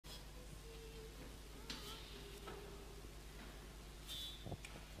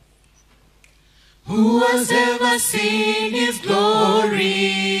Who has ever seen his glory?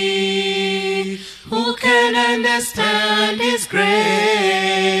 Who can understand his grace?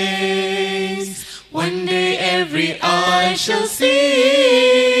 One day every eye shall see.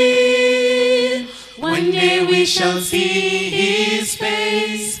 One day we shall see his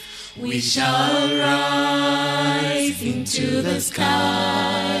face. We shall rise into the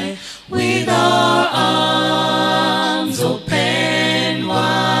sky with our arms open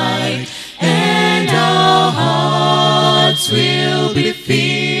wide, and our hearts will be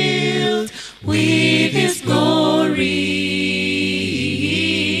filled with his glory.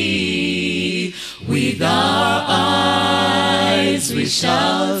 With our eyes we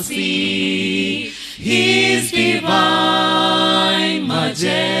shall see his divine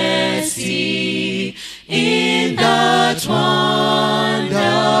majesty in that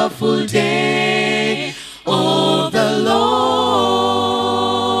wonderful day of the Lord.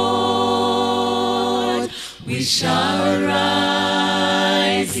 We shall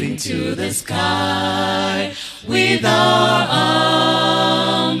rise into the sky with our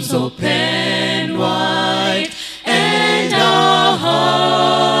arms open wide, and our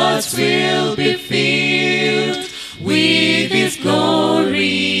hearts will be filled with his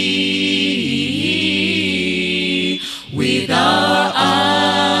glory. With our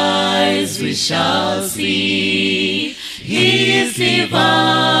eyes we shall see his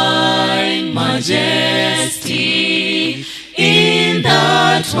divine majesty in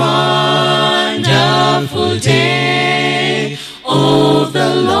that wonderful day of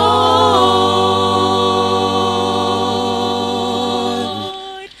the Lord.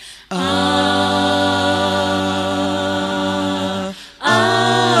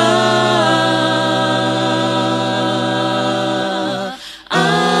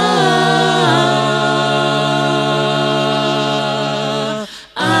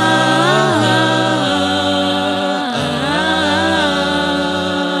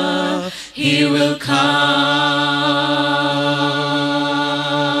 He will come.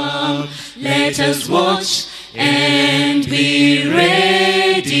 Let us watch and be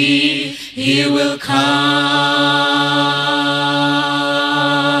ready. He will come.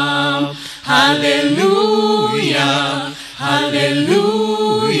 Hallelujah,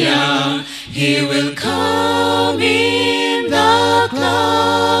 hallelujah. He will come in the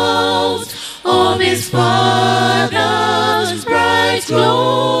clouds of his Father's bright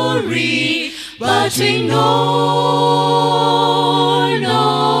glory, but ignore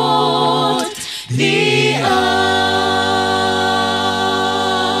not the hour.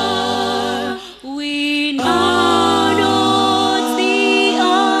 We know not the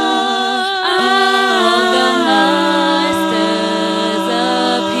hour of the Master's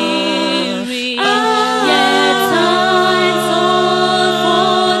appearing, yet signs all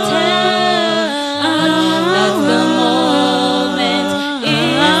foretell that the moment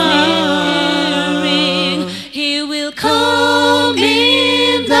is nearing. He will come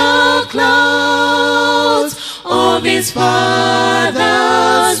in the clouds of his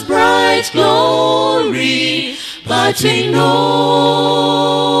Father's bright glory, but ignore